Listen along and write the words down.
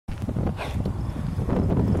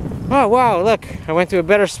Oh wow, look, I went to a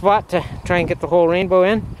better spot to try and get the whole rainbow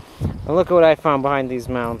in. And look at what I found behind these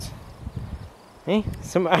mounds. Hey,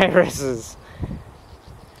 some irises.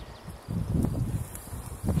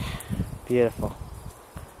 Beautiful.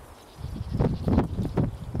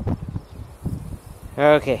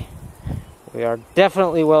 Okay, we are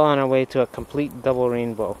definitely well on our way to a complete double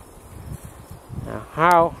rainbow. Now,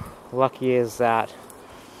 how lucky is that?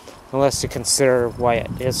 Unless you consider why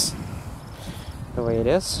it is the way it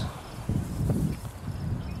is.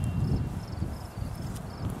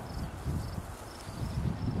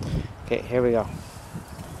 Okay, here we go.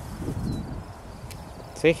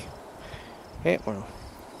 See? Okay, well.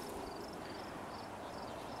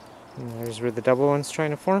 And there's where the double one's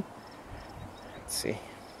trying to form. Let's see.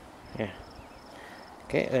 Yeah.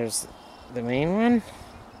 Okay, there's the main one.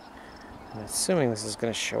 I'm assuming this is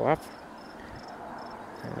going to show up.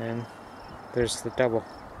 And then there's the double.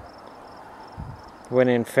 When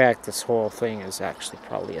in fact this whole thing is actually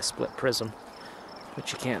probably a split prism.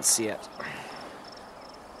 But you can't see it.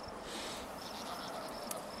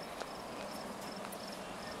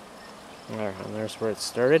 There, and there's where it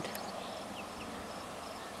started.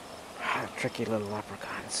 Tricky little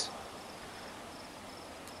leprechauns.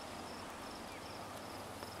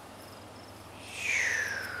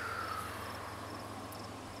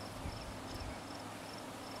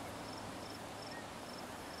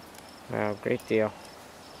 Wow, great deal.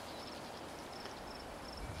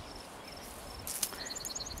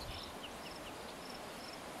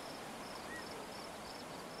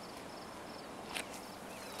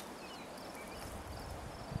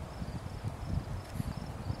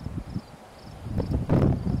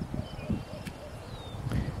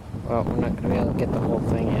 Well, we're not going to be able to get the whole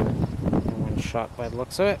thing in one shot by the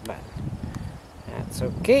looks of it, but that's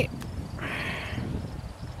okay.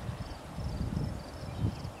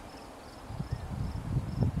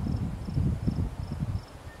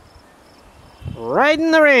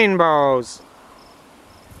 Riding the rainbows!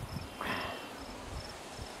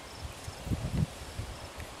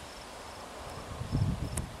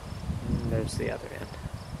 And there's the other end.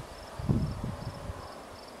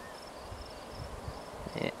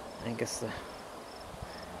 Yeah, I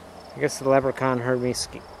guess the leprechaun heard me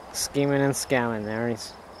scheming and scamming there.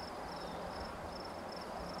 He's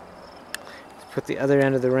put the other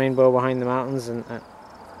end of the rainbow behind the mountains, and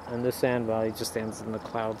this end, well, he just ends in the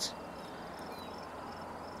clouds.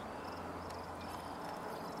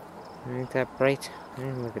 Ain't that bright?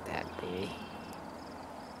 Look at that baby.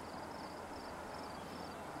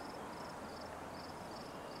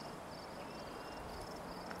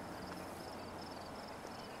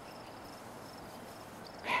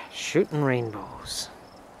 Shooting rainbows.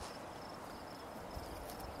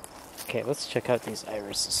 Okay, let's check out these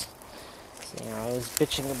irises. See, I was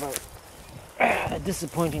bitching about a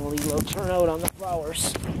disappointingly low turnout on the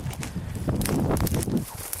flowers.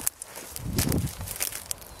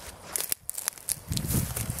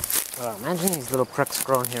 Oh, imagine these little pricks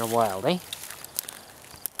growing here wild, eh?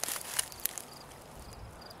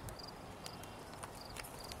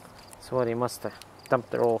 So what, he must have dumped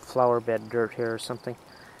their old flower bed dirt here or something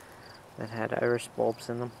that had iris bulbs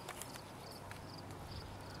in them.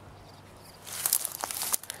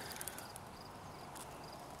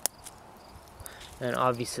 And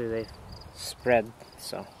obviously they've spread,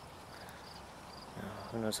 so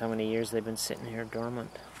who knows how many years they've been sitting here dormant.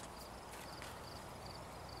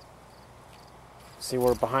 See,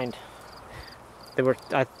 we're behind. They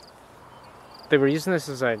were using this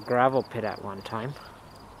as a gravel pit at one time,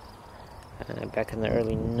 back in the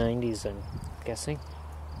early 90s, I'm guessing.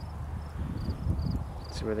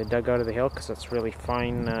 See where they dug out of the hill, because it's really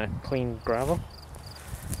fine, clean gravel.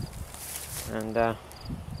 And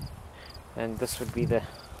this would be the,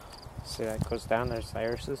 see that goes down, there's the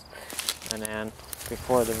irises, and then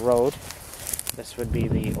before the road, this would be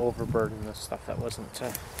the overburden, the stuff that wasn't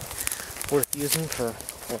worth using for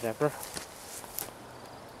whatever.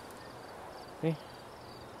 See?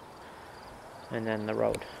 And then the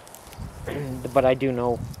road. But I do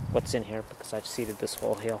know what's in here because I've seeded this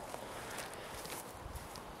whole hill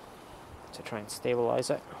to try and stabilize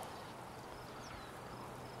it.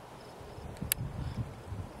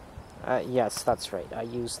 Yes, that's right. I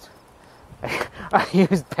used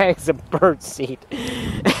bags of bird seed.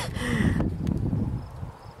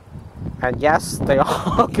 And yes, they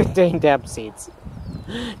all contain hemp seeds.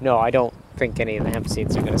 No, I don't think any of the hemp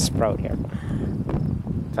seeds are going to sprout here.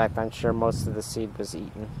 In fact, I'm sure most of the seed was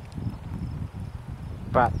eaten.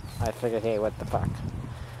 But I figured, hey, what the fuck.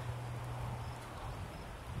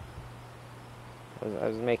 I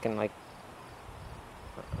was making like,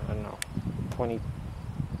 I don't know, 20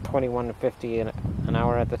 21 to 50 an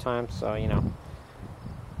hour at the time, so you know,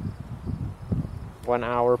 1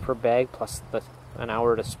 hour per bag plus an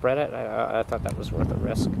hour to spread it. I thought that was worth a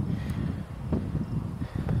risk.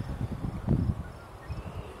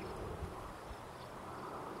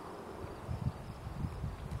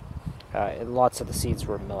 Lots of the seeds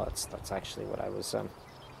were millets. That's actually what I was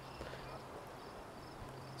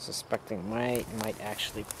suspecting might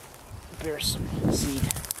actually bear some seed.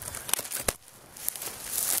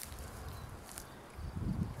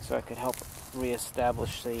 So I could help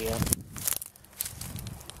reestablish the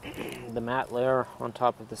mat layer on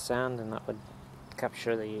top of the sand, and that would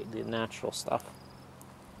capture the natural stuff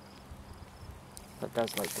that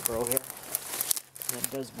does like to grow here. And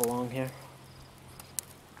it does belong here.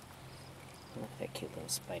 Look at that cute little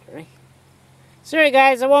spider, eh? Sorry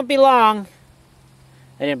guys, I won't be long.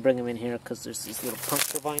 I didn't bring them in here because there's these little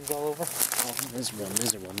puncture vines all over. Oh, miserable,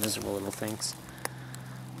 miserable, miserable little things.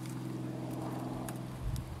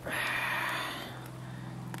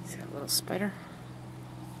 See that little spider?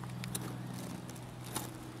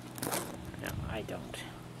 No, I don't.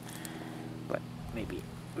 But maybe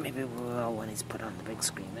we will when he's put on the big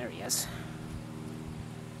screen. There he is.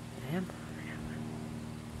 And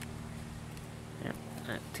yeah,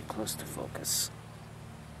 not too close to focus.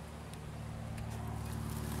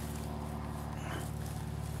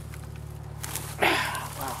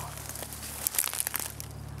 Wow.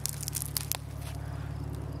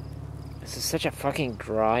 This is such a fucking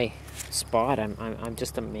dry spot. I'm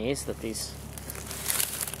just amazed that these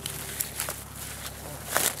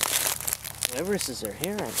viruses are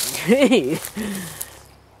here.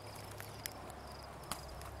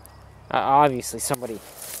 Obviously somebody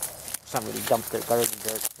dumped their garden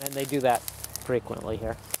dirt, and they do that frequently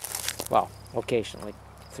here. Well, occasionally,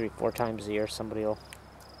 3-4 times a year, somebody will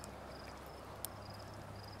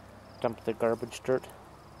dump their garbage dirt.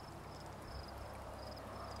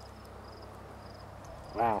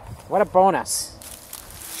 Wow, what a bonus!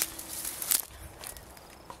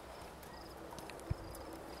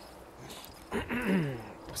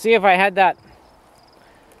 See, if I had that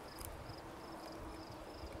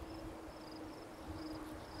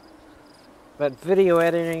video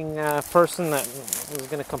editing person that was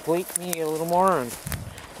going to complete me a little more, and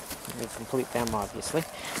complete them obviously,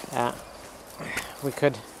 we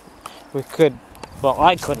could, well,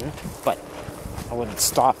 I couldn't, but I wouldn't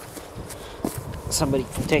stop somebody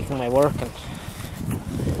from taking my work and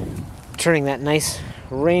turning that nice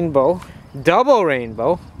rainbow, double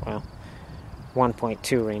rainbow, well,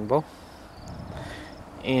 1.2 rainbow,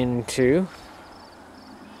 into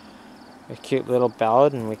a cute little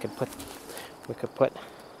ballad. And we could put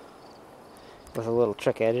with a little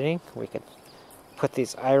trick editing, we could put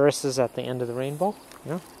these irises at the end of the rainbow,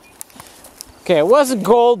 you know. Okay, it wasn't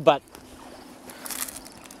gold, but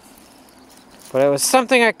it was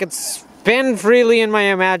something I could spin freely in my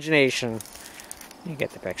imagination. You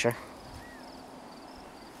get the picture.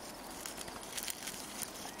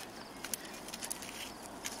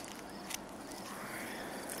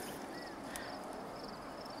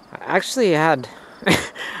 I actually had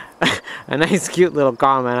a nice cute little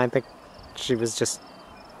comment. I think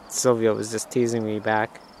Sylvia was just teasing me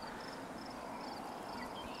back.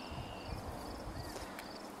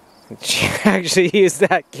 She actually used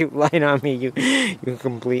that cute line on me. You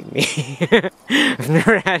complete me. I've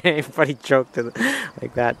never had anybody joke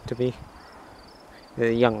like that to me.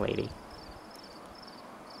 The young lady.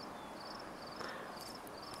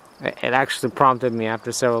 It actually prompted me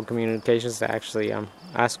after several communications to actually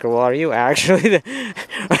ask her, well, are you actually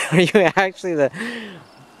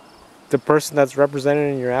the person that's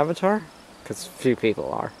represented in your avatar? Because few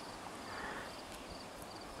people are.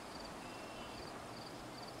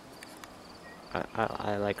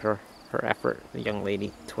 I like her effort, the young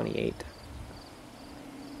lady, 28.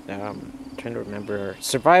 Trying to remember her.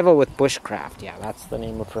 Survival with Bushcraft. Yeah, that's the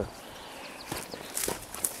name of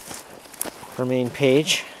her main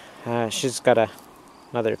page. She's got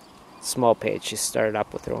another small page she started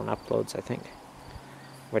up with her own uploads, I think,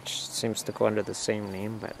 which seems to go under the same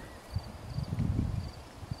name, but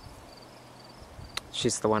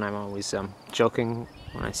she's the one I'm always joking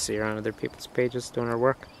when I see her on other people's pages doing her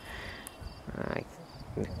work. I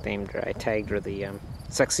nicknamed her, I tagged her the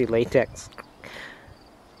sexy latex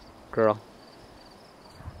girl,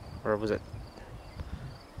 or was it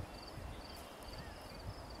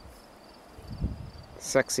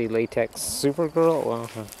sexy latex supergirl? Well,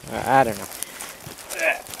 I don't know.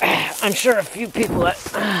 I'm sure a few people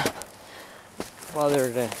that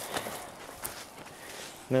bother to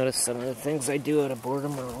notice some of the things I do out of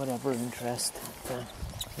boredom or whatever interest.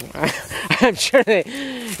 I'm sure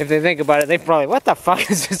if they think about it, they probably, what the fuck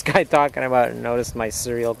is this guy talking about? And notice my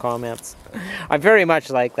serial comments. I'm very much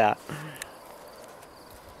like that.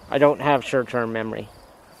 I don't have short-term memory,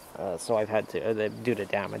 so I've had to, due to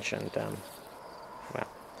damage, and well,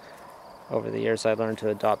 over the years I learned to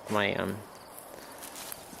adopt my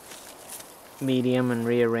medium and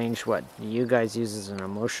rearrange what you guys use as an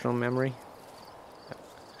emotional memory,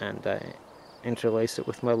 and interlace it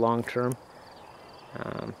with my long-term.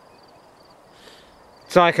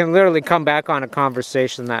 So I can literally come back on a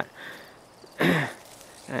conversation that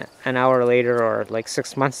an hour later or like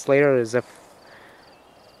 6 months later, as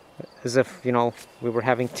if you know, we were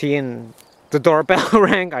having tea and the doorbell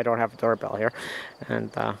rang. I don't have a doorbell here,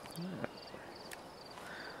 and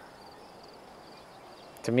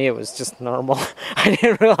to me it was just normal. I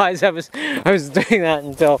didn't realize I was doing that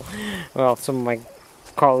until, well, some of my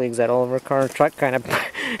colleagues at Oliver Car and Truck kind of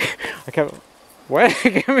I kept, what?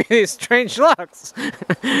 Give me these strange looks.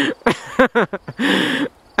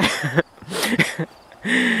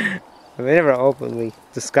 They never openly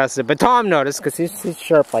discussed it, but Tom noticed because he's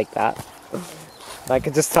sharp like that. I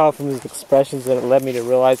could just tell from his expressions that it led me to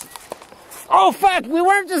realize, oh fuck, we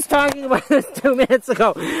weren't just talking about this 2 minutes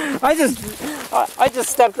ago. I just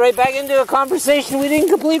stepped right back into a conversation we didn't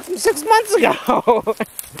complete from 6 months ago.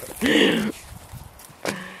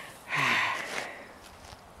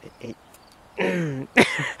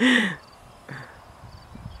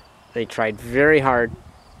 They tried very hard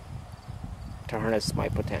to harness my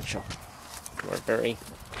potential. They were very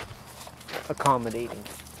accommodating.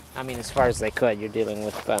 I mean, as far as they could. You're dealing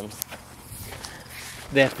with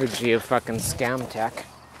the effigy of fucking scam tech.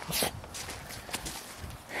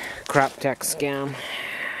 Crap tech scam.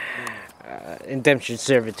 Indentured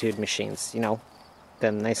servitude machines, you know.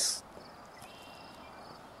 Them nice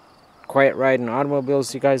quiet riding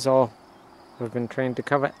automobiles you guys all have been trained to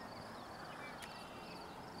covet.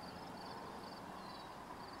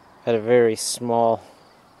 At a very small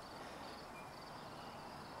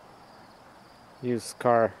used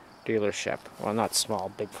car dealership. Well, not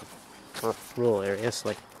small, big for rural areas.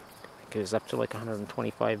 Like it was up to like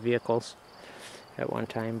 125 vehicles at one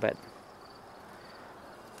time. But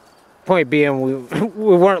point being, we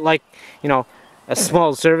weren't like, you know, a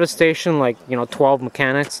small service station, like, you know, 12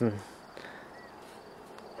 mechanics and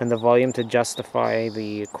the volume to justify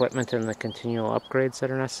the equipment and the continual upgrades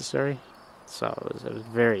that are necessary. So it was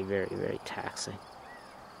very, very, very taxing.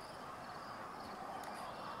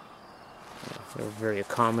 They were very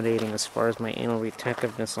accommodating as far as my anal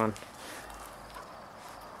retentiveness on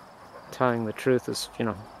telling the truth is, you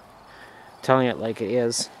know, telling it like it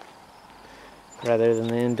is, rather than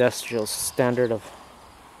the industrial standard of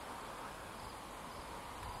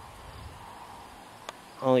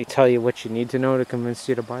only tell you what you need to know to convince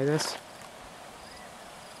you to buy this.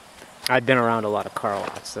 I've been around a lot of car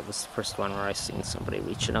lots. That was the first one where I seen somebody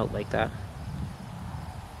reaching out like that.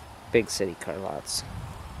 Big city car lots.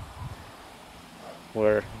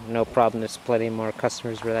 Where no problem, there's plenty more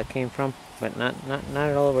customers where that came from, but not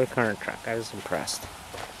at all over Car and Truck. I was impressed.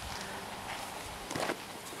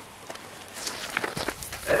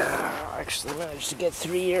 I actually managed to get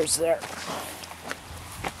 3 years there.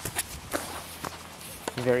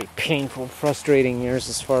 Very painful, frustrating years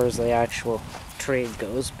as far as the actual trade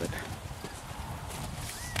goes, but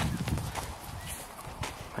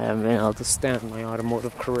I haven't been able to stand my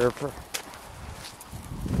automotive career for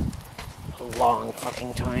a long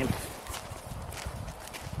fucking time.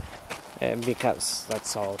 And because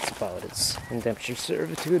that's all it's about, it's indentured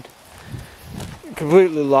servitude.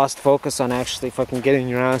 Completely lost focus on actually fucking getting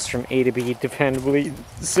your ass from A to B dependably,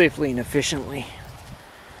 safely, and efficiently.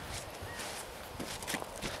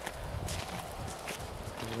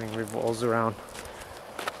 Everything revolves around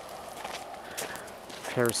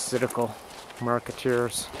parasitical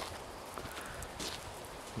marketeers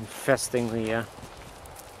infesting the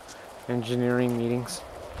engineering meetings.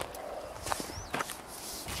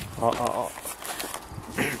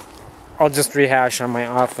 I'll just rehash on my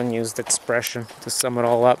often used expression to sum it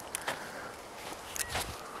all up.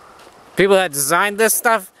 People that designed this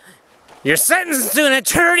stuff, you're sentenced to an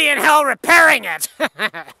eternity in hell repairing it!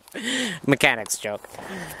 Mechanics joke.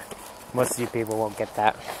 Most of you people won't get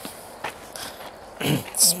that.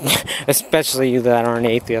 Especially you that aren't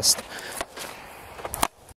atheist.